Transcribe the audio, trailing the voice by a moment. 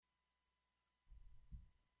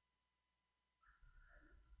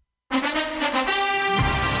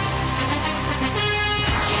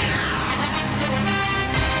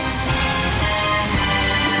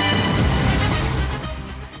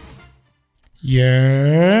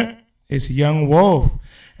Yeah, it's Young Wolf,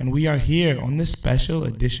 and we are here on this special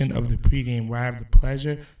edition of the pregame where I have the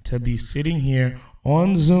pleasure to be sitting here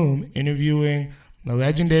on Zoom interviewing the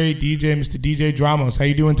legendary DJ, Mr. DJ Dramos. How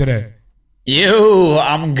you doing today?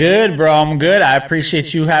 I'm good, bro. I'm good. I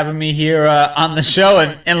appreciate you having me here on the show.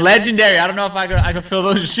 And legendary, I don't know if I can fill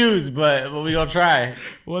those shoes, but we gonna try.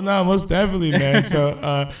 Well, no, most definitely, man.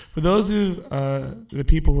 So, for those of the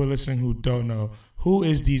people who are listening who don't know, who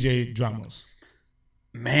is DJ Dramos?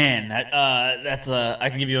 Man, that's I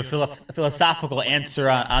can give you a philosophical answer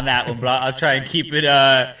on that one, but I'll try and keep it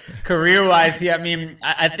career-wise here. I mean,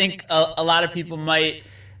 I think a lot of people might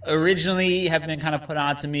originally have been kind of put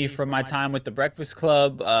on to me from my time with the Breakfast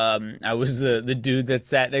Club. I was the dude that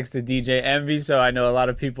sat next to DJ Envy, so I know a lot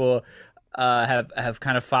of people have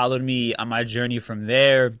kind of followed me on my journey from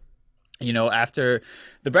there. You know, after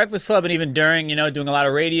the Breakfast Club and even during, doing a lot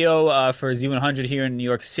of radio for Z100 here in New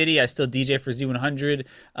York City. I still DJ for Z100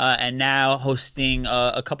 and now hosting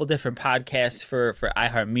a couple different podcasts for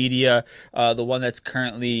iHeartMedia. The one that's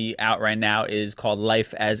currently out right now is called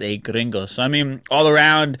Life as a Gringo. So, I mean, all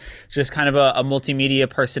around, just kind of a multimedia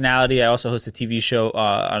personality. I also host a TV show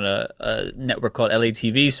on a network called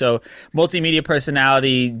LATV. So, multimedia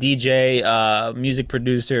personality, DJ, music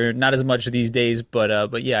producer, not as much these days,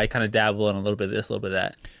 but yeah, I kind of dabble in a little bit of this, a little bit of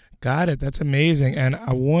that. Got it. That's amazing. And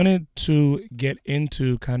I wanted to get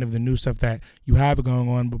into kind of the new stuff that you have going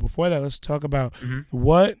on. But before that, let's talk about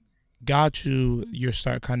what got you your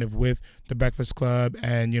start kind of with the Breakfast Club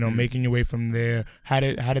and, making your way from there. How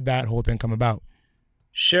did that whole thing come about?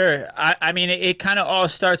 Sure. I mean, it kind of all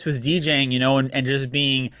starts with DJing, and just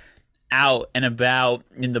being out and about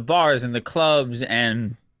in the bars and the clubs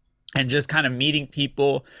and just kind of meeting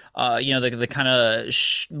people. The kind of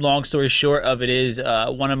long story short of it is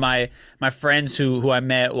one of my friends who I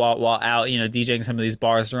met while out, DJing some of these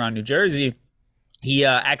bars around New Jersey. He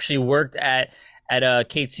actually worked at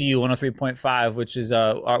KTU 103.5, which is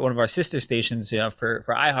one of our sister stations for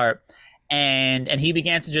iHeart. And he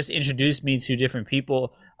began to just introduce me to different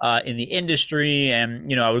people in the industry. And,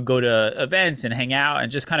 I would go to events and hang out and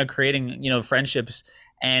just kind of creating, friendships.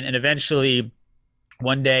 And eventually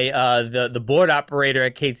one day, the board operator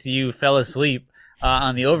at KTU fell asleep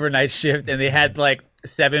on the overnight shift, and they had like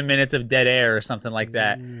 7 minutes of dead air or something like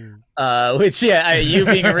that. Which, you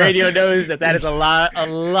being a radio knows that is a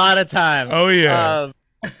lot of time. Oh yeah.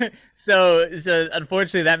 So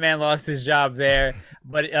unfortunately, that man lost his job there,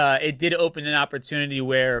 but it did open an opportunity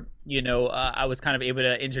where I was kind of able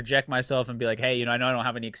to interject myself and be like, hey, I know I don't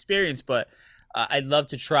have any experience, but I'd love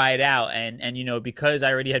to try it out, and because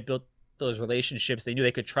I already had built those relationships, they knew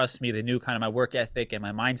they could trust me. They knew kind of my work ethic and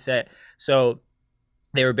my mindset. So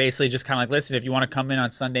they were basically just kind of like, listen, if you want to come in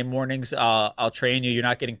on Sunday mornings, I'll train you. You're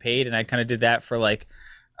not getting paid. And I kind of did that for like,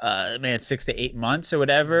 6 to 8 months or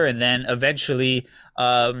whatever. And then eventually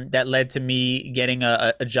that led to me getting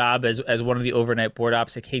a job as one of the overnight board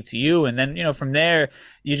ops at KTU. And then, from there,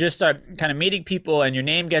 you just start kind of meeting people and your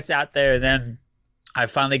name gets out there. Then I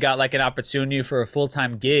finally got like an opportunity for a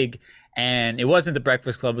full-time gig. And it wasn't the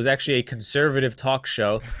Breakfast Club. It was actually a conservative talk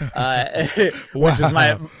show, which is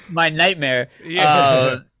my nightmare.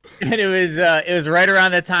 Yeah. And it was right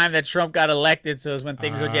around the time that Trump got elected. So it was when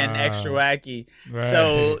things were getting extra wacky. Right.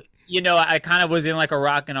 So, I kind of was in like a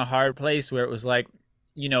rock and a hard place where it was like,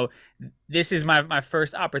 this is my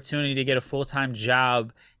first opportunity to get a full-time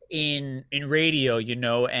job in radio,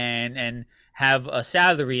 and have a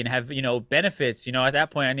salary and have, benefits. At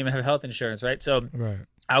that point, I didn't even have health insurance, right? So Right.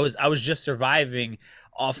 I was just surviving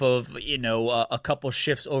off of, a couple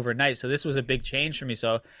shifts overnight. So this was a big change for me.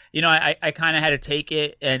 So, I kind of had to take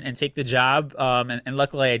it and take the job. And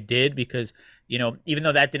luckily I did because, even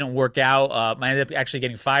though that didn't work out, I ended up actually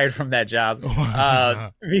getting fired from that job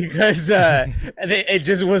because it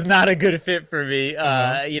just was not a good fit for me,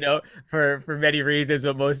 for many reasons.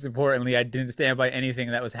 But most importantly, I didn't stand by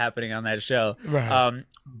anything that was happening on that show. Right.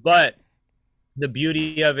 But the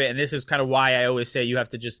beauty of it, and this is kind of why I always say you have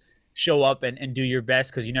to just show up and do your best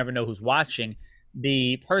because you never know who's watching.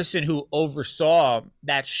 The person who oversaw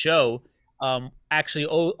that show actually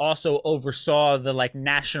also oversaw the like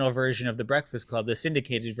national version of the Breakfast Club, the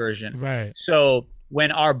syndicated version. Right. So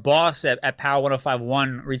when our boss at Power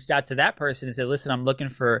 105.1 reached out to that person and said, listen, I'm looking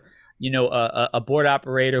for, a board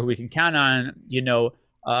operator who we can count on, the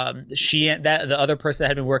other person that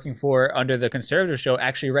had been working for under the conservative show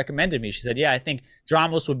actually recommended me. She said, yeah, I think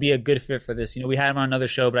Dramos would be a good fit for this. We had him on another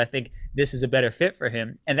show, but I think this is a better fit for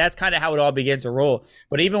him. And that's kind of how it all began to roll.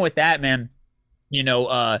 But even with that, man,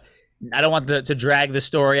 I don't want to drag the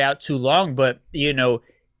story out too long, but,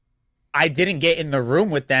 I didn't get in the room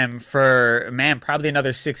with them for, man, probably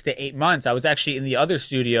another 6 to 8 months. I was actually in the other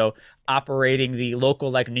studio operating the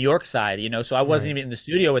local, like, New York side, so I wasn't Right. even in the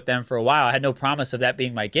studio with them for a while. I had no promise of that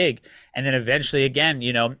being my gig. And then eventually, again,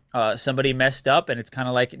 somebody messed up, and it's kind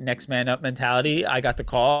of like next man up mentality. I got the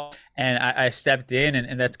call, and I stepped in,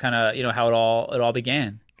 and that's kind of, how it all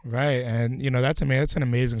began. Right, and that's amazing. That's an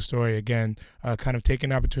amazing story. Again, kind of taking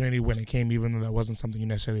the opportunity when it came, even though that wasn't something you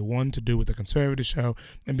necessarily wanted to do with the conservative show,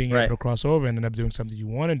 and being able Right. to cross over and end up doing something you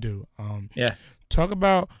want to do. Yeah. Talk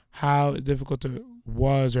about how difficult it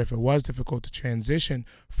was, or if it was difficult to transition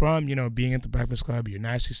from being at the Breakfast Club. You're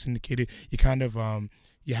nationally syndicated. You kind of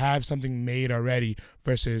you have something made already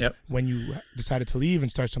versus Yep. when you decided to leave and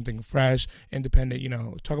start something fresh, independent.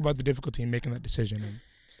 Talk about the difficulty in making that decision and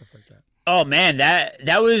stuff like that. Oh man,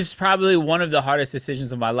 that was probably one of the hardest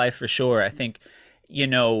decisions of my life for sure. I think,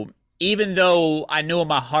 even though I knew in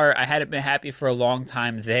my heart I hadn't been happy for a long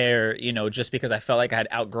time there, just because I felt like I had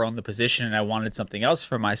outgrown the position and I wanted something else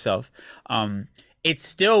for myself. It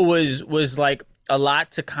still was like a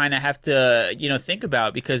lot to kind of have to, think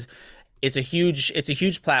about, because it's a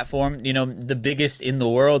huge platform, the biggest in the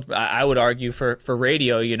world, I would argue, for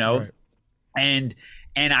radio, Right.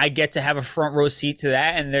 and I get to have a front row seat to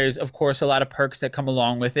that. And there's, of course, a lot of perks that come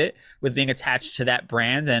along with it, with being attached to that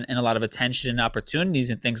brand, and a lot of attention and opportunities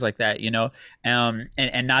and things like that,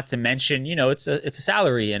 and not to mention, it's a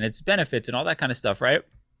salary and it's benefits and all that kind of stuff, right?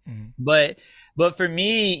 Mhm. But for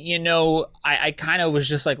me, I kind of was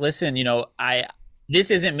just like, listen,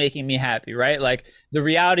 this isn't making me happy, right? Like, the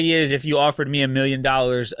reality is, if you offered me $1 million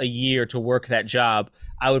a year to work that job,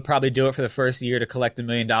 I would probably do it for the first year to collect $1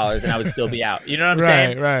 million, and I would still be out. You know what I'm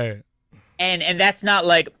saying? Right. And that's not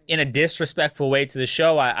like in a disrespectful way to the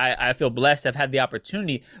show. I feel blessed I've had the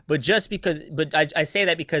opportunity, but I say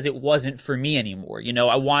that because it wasn't for me anymore.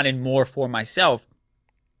 I wanted more for myself.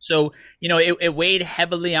 So, it weighed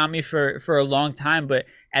heavily on me for a long time, but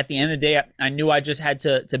at the end of the day, I knew I just had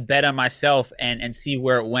to bet on myself and see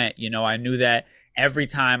where it went. I knew that every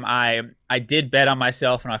time I did bet on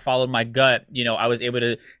myself and I followed my gut, I was able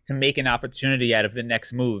to make an opportunity out of the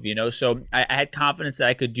next move. So I had confidence that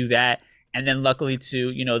I could do that. And then luckily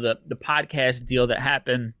too, the podcast deal that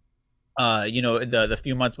happened, the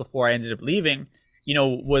few months before I ended up leaving,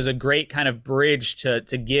 was a great kind of bridge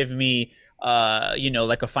to give me,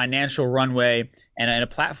 like a financial runway and a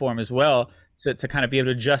platform as well to kind of be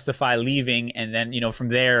able to justify leaving. And then, from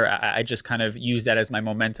there, I just kind of use that as my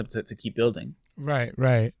momentum to keep building.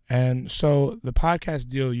 Right. And so the podcast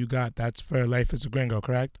deal you got, that's for Life as a Gringo,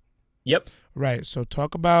 correct? Yep. Right. So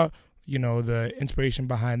talk about, the inspiration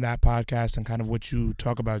behind that podcast and kind of what you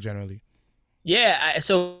talk about generally. Yeah,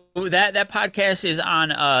 so that podcast is on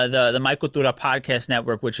the My Cultura podcast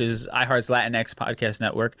network, which is iHeart's Latinx podcast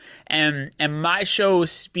network, and my show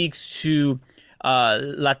speaks to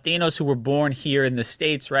Latinos who were born here in the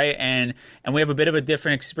States, right? And we have a bit of a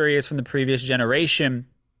different experience from the previous generation,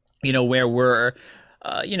 where we're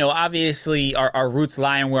obviously our roots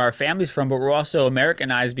lie in where our family's from, but we're also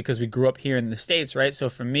Americanized because we grew up here in the States, right? So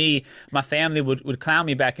for me, my family would clown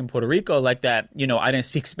me back in Puerto Rico like that, I didn't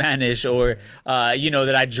speak Spanish, or,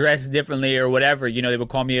 that I dressed differently or whatever, they would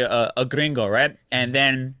call me a gringo, right? And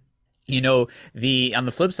then, on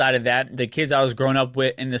the flip side of that, the kids I was growing up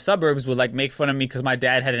with in the suburbs would like make fun of me because my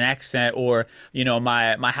dad had an accent, or,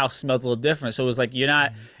 my house smelled a little different. So it was like, you're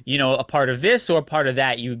not, a part of this or a part of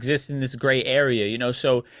that. You exist in this gray area,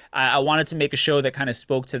 so I wanted to make a show that kind of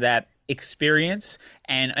spoke to that experience,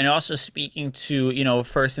 and also speaking to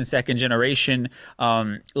first and second generation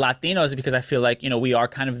Latinos, because I feel like we are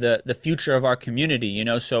kind of the future of our community,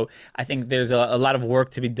 so I think there's a lot of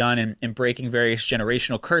work to be done in breaking various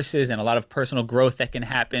generational curses, and a lot of personal growth that can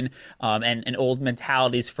happen, and old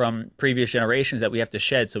mentalities from previous generations that we have to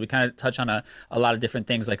shed. So we kind of touch on a lot of different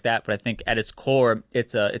things like that, but I think at its core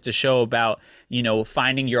it's a show about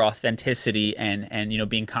finding your authenticity and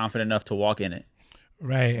being confident enough to walk in it.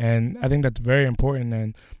 Right, and I think that's very important.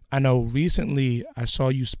 And I know recently I saw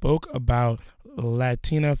you spoke about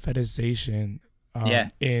Latina fetishization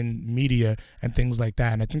in media and things like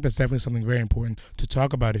that. And I think that's definitely something very important to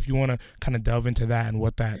talk about if you want to kind of delve into that and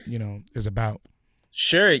what that, is about.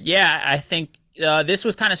 Sure. Yeah, I think this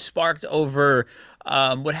was kind of sparked over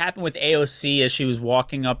what happened with AOC as she was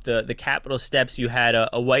walking up the Capitol steps. You had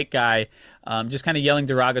a white guy just kind of yelling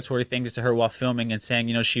derogatory things to her while filming, and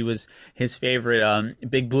saying, she was his favorite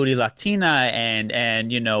big booty Latina,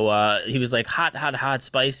 and he was like hot,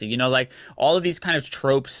 spicy, like all of these kind of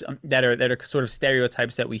tropes that are sort of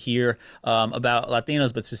stereotypes that we hear about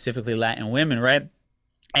Latinos, but specifically Latin women, right?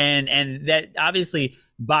 and that obviously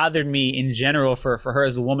bothered me in general for her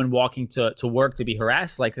as a woman walking to work to be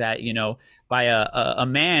harassed like that, by a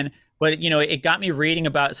man. But it got me reading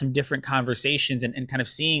about some different conversations and kind of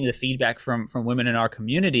seeing the feedback from women in our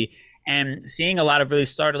community, and seeing a lot of really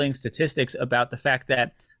startling statistics about the fact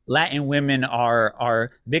that Latin women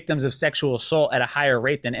are victims of sexual assault at a higher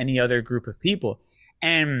rate than any other group of people.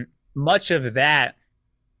 And much of that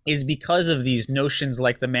is because of these notions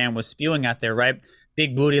like the man was spewing out there, right?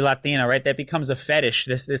 Big booty Latina, right? That becomes a fetish,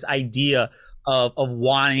 this idea of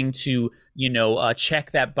wanting to,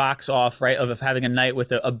 check that box off, right? Of having a night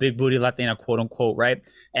with a big booty Latina, quote unquote, right?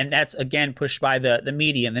 And that's, again, pushed by the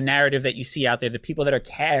media and the narrative that you see out there, the people that are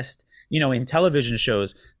cast, in television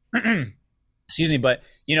shows. Excuse me, but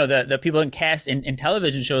the people in cast in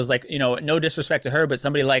television shows, like, no disrespect to her, but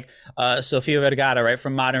somebody like Sofia Vergara, right,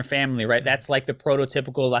 from Modern Family, right, that's like the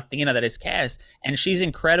prototypical Latina that is cast, and she's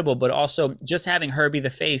incredible. But also, just having her be the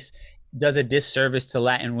face does a disservice to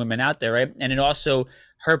Latin women out there, right? And it also,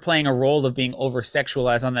 her playing a role of being over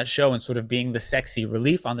sexualized on that show and sort of being the sexy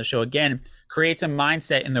relief on the show, again, creates a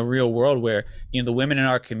mindset in the real world where, the women in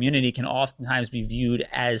our community can oftentimes be viewed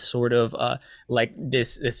as sort of like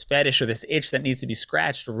this fetish or this itch that needs to be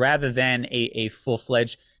scratched, rather than a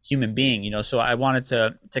full-fledged human being, So I wanted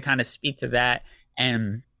to kind of speak to that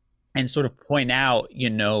and sort of point out,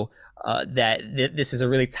 that this is a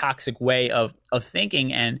really toxic way of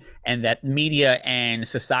thinking, and that media and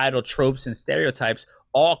societal tropes and stereotypes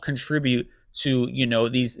all contribute to,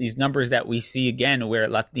 these numbers that we see, again, where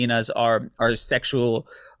Latinas are sexual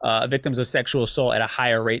victims of sexual assault at a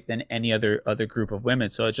higher rate than any other group of women.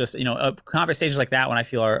 So it's just, conversations like that one I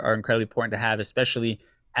feel are incredibly important to have, especially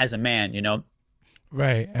as a man,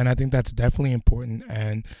 Right, and I think that's definitely important,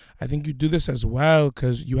 and I think you do this as well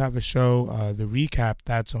because you have a show, The Recap,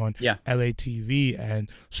 that's on LATV, and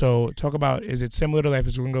so talk about, is it similar to Life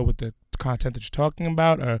is a Gringo with the content that you're talking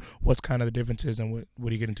about, or what's kind of the differences, and what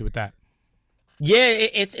do you get into with that? Yeah,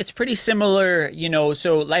 it's pretty similar,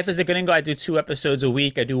 so Life is a Gringo, I do 2 episodes a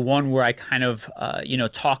week. I do one where I kind of,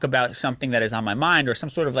 talk about something that is on my mind or some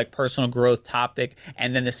sort of like personal growth topic,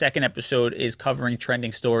 and then the second episode is covering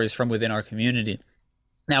trending stories from within our community.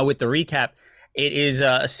 Now, with The Recap, it is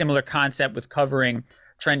a similar concept with covering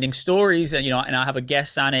trending stories, and and I'll have a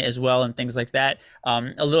guest on it as well and things like that.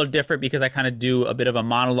 A little different because I kind of do a bit of a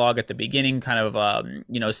monologue at the beginning, kind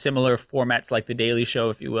of similar formats like The Daily Show,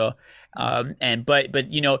 if you will. But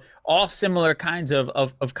all similar kinds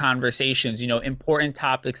of conversations, important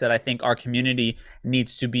topics that I think our community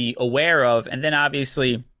needs to be aware of, and then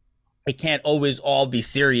obviously it can't always all be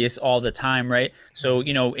serious all the time, right? So,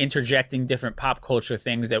 interjecting different pop culture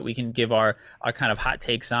things that we can give our kind of hot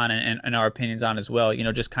takes on and our opinions on as well,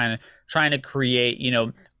 just kind of trying to create,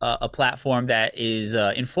 a platform that is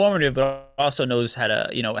informative, but also knows how to,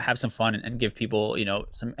 have some fun and give people,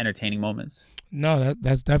 some entertaining moments. No,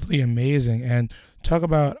 that's definitely amazing. And talk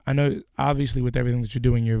about, I know obviously with everything that you're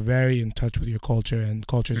doing, you're very in touch with your culture, and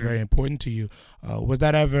culture is very important to you. Was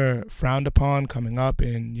that ever frowned upon coming up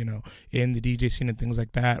in the DJ scene and things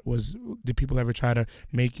like that? Did people ever try to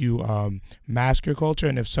make you mask your culture?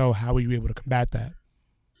 And if so, how were you able to combat that?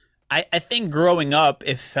 I think growing up,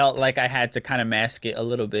 it felt like I had to kind of mask it a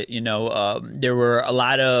little bit. There were a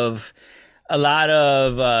lot of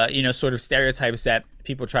sort of stereotypes that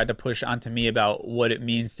people tried to push onto me about what it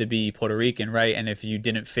means to be Puerto Rican, right? And if you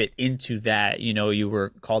didn't fit into that, you were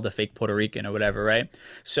called a fake Puerto Rican or whatever, right?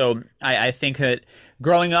 So I think that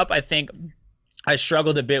growing up, I think I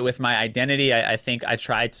struggled a bit with my identity. I think I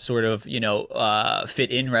tried to sort of, fit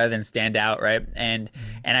in rather than stand out, right? And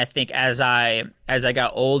I think as I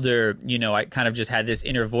got older, I kind of just had this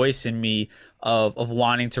inner voice in me of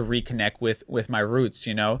wanting to reconnect with my roots,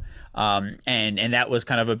 and that was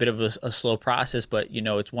kind of a bit of a slow process, but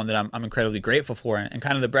it's one that I'm incredibly grateful for. And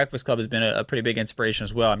kind of the Breakfast Club has been a pretty big inspiration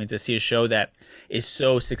as well. I mean, to see a show that is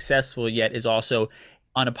so successful yet is also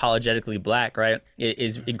unapologetically Black, right? It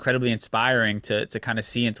is incredibly inspiring to kind of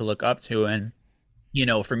see and to look up to. And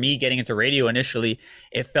for me, getting into radio initially,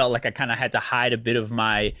 it felt like I kind of had to hide a bit of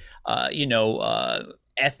my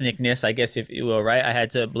ethnicness, I guess, if you will, right? I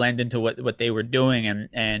had to blend into what they were doing and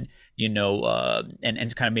kind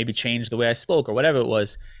of maybe change the way I spoke or whatever it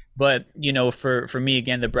was. But for me,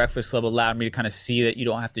 again, the Breakfast Club allowed me to kind of see that you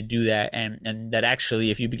don't have to do that, and that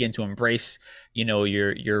actually, if you begin to embrace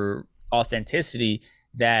your authenticity,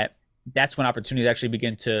 that's when opportunities actually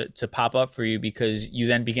begin to pop up for you, because you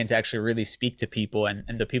then begin to actually really speak to people, and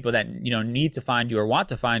the people that need to find you or want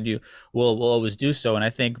to find you will always do so. And I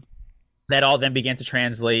think that all then began to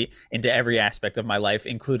translate into every aspect of my life,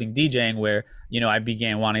 including DJing, where, I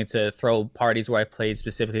began wanting to throw parties where I played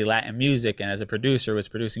specifically Latin music, and as a producer was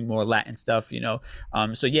producing more Latin stuff,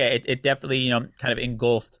 So yeah, it definitely, kind of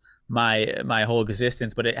engulfed my whole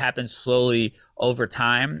existence, but it happened slowly over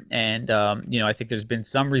time. And, I think there's been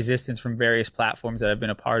some resistance from various platforms that I've been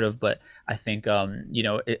a part of, but I think,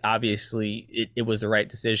 it was the right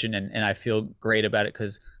decision, and I feel great about it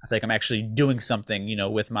because I feel like I'm actually doing something,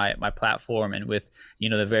 with my platform and with,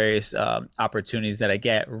 the various opportunities that I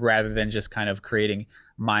get, rather than just kind of creating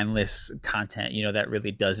mindless content, that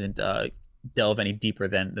really doesn't delve any deeper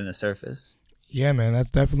than the surface. Yeah, man, that's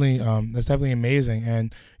definitely amazing.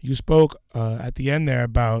 And you spoke at the end there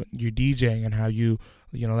about your DJing and how you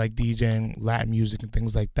like DJing Latin music and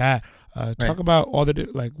things like that. Talk about all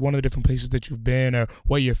the one of the different places that you've been, or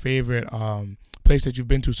what your favorite place that you've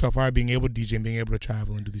been to so far, being able to DJ and being able to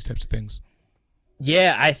travel and do these types of things.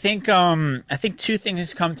 Yeah, I think two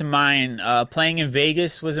things come to mind. Playing in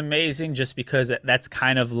Vegas was amazing, just because that's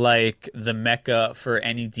kind of like the mecca for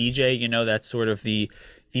any DJ. That's sort of the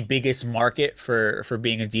biggest market for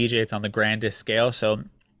being a DJ. It's on the grandest scale. So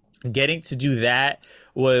getting to do that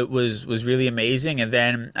was really amazing. And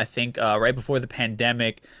then I think right before the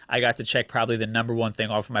pandemic, I got to check probably the number one thing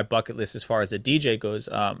off of my bucket list as far as a DJ goes.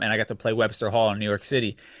 And I got to play Webster Hall in New York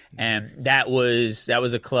City. And that was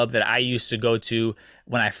a club that I used to go to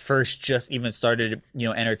when I first just even started,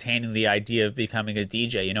 entertaining the idea of becoming a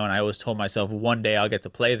DJ, and I always told myself one day I'll get to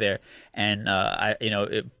play there. And I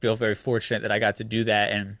feel very fortunate that I got to do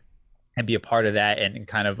that and be a part of that, and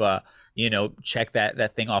kind of check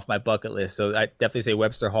that thing off my bucket list. So I definitely say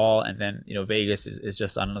Webster Hall, and then Vegas is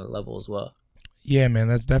just on another level as well. Yeah, man,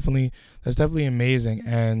 that's definitely amazing.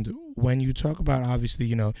 And when you talk about, obviously,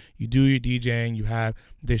 you do your DJing, you have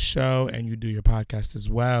this show, and you do your podcast as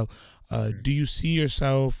well. Do you see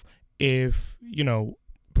yourself, if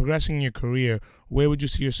progressing in your career, where would you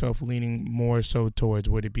see yourself leaning more so towards?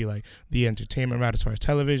 Would it be like the entertainment route as far as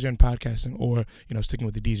television, podcasting, or sticking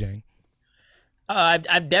with the DJing?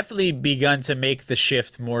 I've definitely begun to make the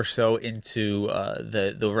shift more so into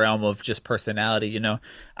the realm of just personality.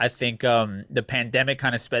 I think the pandemic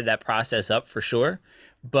kind of sped that process up for sure,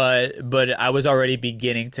 but I was already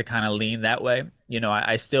beginning to kind of lean that way.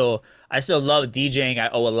 I still love DJing. I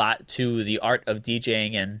owe a lot to the art of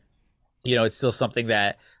DJing, and it's still something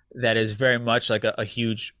that is very much like a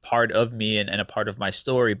huge part of me and a part of my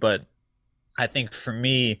story. But I think for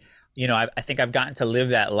me, I think I've gotten to live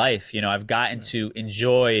that life. I've gotten to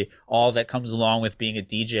enjoy all that comes along with being a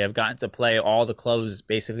DJ. I've gotten to play all the clubs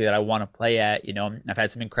basically that I want to play at. I've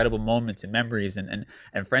had some incredible moments and memories and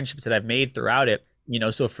friendships that I've made throughout it.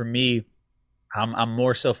 So for me, I'm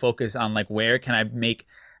more so focused on like, where can I make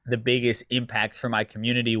the biggest impact for my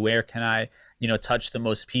community? Where can I, touch the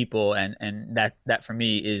most people? And that for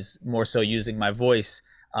me is more so using my voice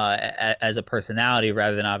as a personality,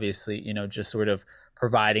 rather than obviously, just sort of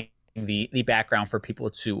providing the background for people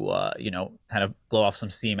to kind of blow off some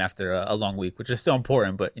steam after a long week, which is still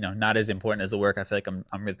important, but not as important as the work I feel like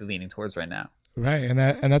I'm really leaning towards right now. Right, and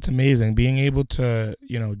that's amazing, being able to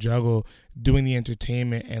juggle doing the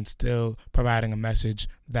entertainment and still providing a message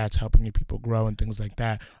that's helping your people grow and things like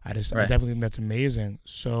that. I definitely think that's amazing.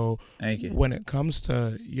 So thank you. When it comes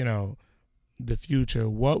to the future,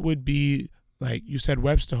 what would be, like you said,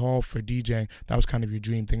 Webster Hall for DJing, that was kind of your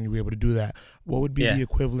dream thing, you were able to do that. What would be the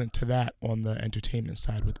equivalent to that on the entertainment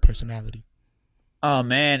side with personality? Oh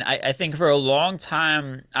man, I think for a long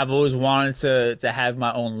time I've always wanted to have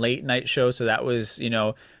my own late night show, so that was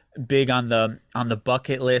big on the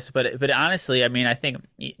bucket list. But honestly, I mean, I think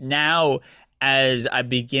now as I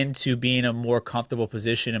begin to be in a more comfortable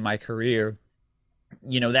position in my career,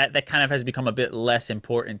 that kind of has become a bit less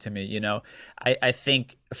important to me. I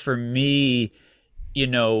think for me,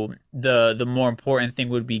 the more important thing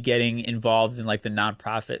would be getting involved in like the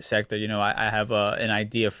nonprofit sector. I have an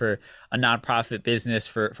idea for a nonprofit business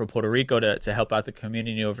for Puerto Rico to help out the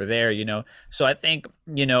community over there. So I think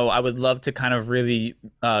I would love to kind of really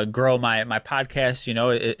grow my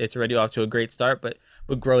podcast. It's already off to a great start, but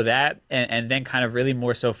would grow that and then kind of really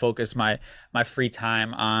more so focus my free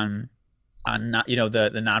time on not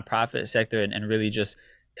the nonprofit sector and really just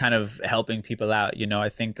kind of helping people out. I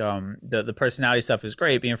think the personality stuff is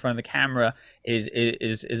great. Being in front of the camera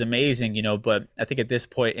is amazing, but I think at this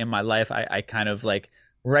point in my life, I kind of like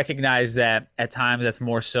recognize that at times that's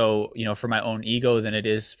more so, for my own ego than it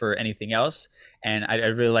is for anything else. And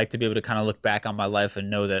I'd really like to be able to kind of look back on my life and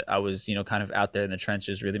know that I was, kind of out there in the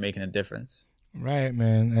trenches really making a difference. Right,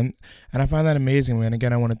 man. And I find that amazing, man.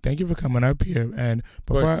 Again, I want to thank you for coming up here. And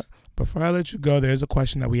before I let you go, there's a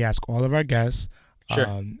question that we ask all of our guests.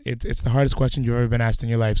 Sure. It's the hardest question you've ever been asked in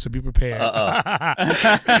your life, so be prepared.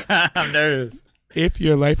 I'm nervous. If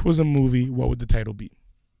your life was a movie, what would the title be?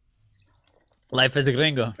 Life as a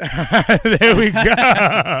gringo. There we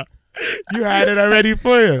go. You had it already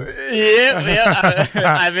for you. Yeah.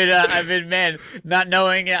 I've been, man, not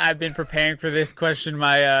knowing it. I've been preparing for this question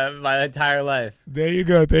my entire life. There you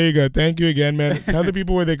go. Thank you again, man. Tell the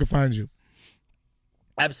people where they can find you.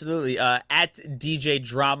 Absolutely. At DJ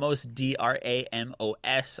Dramos,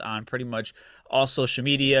 Dramos, on pretty much all social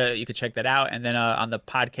media. You can check that out. And then on the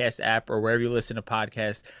podcast app or wherever you listen to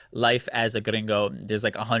podcasts, Life as a Gringo. There's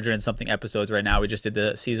like 100 and something episodes right now. We just did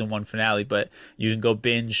the season 1 finale, but you can go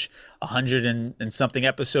binge 100 and something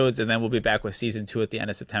episodes, and then we'll be back with season 2 at the end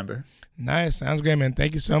of September. Nice. Sounds great, man.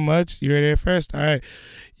 Thank you so much. You heard it first. All right.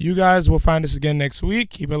 You guys will find us again next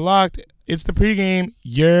week. Keep it locked. It's the pregame.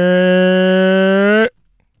 Yeah.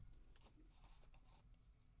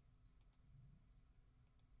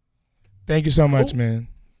 Thank you so much, man.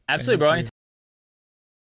 Absolutely, bro. Anytime.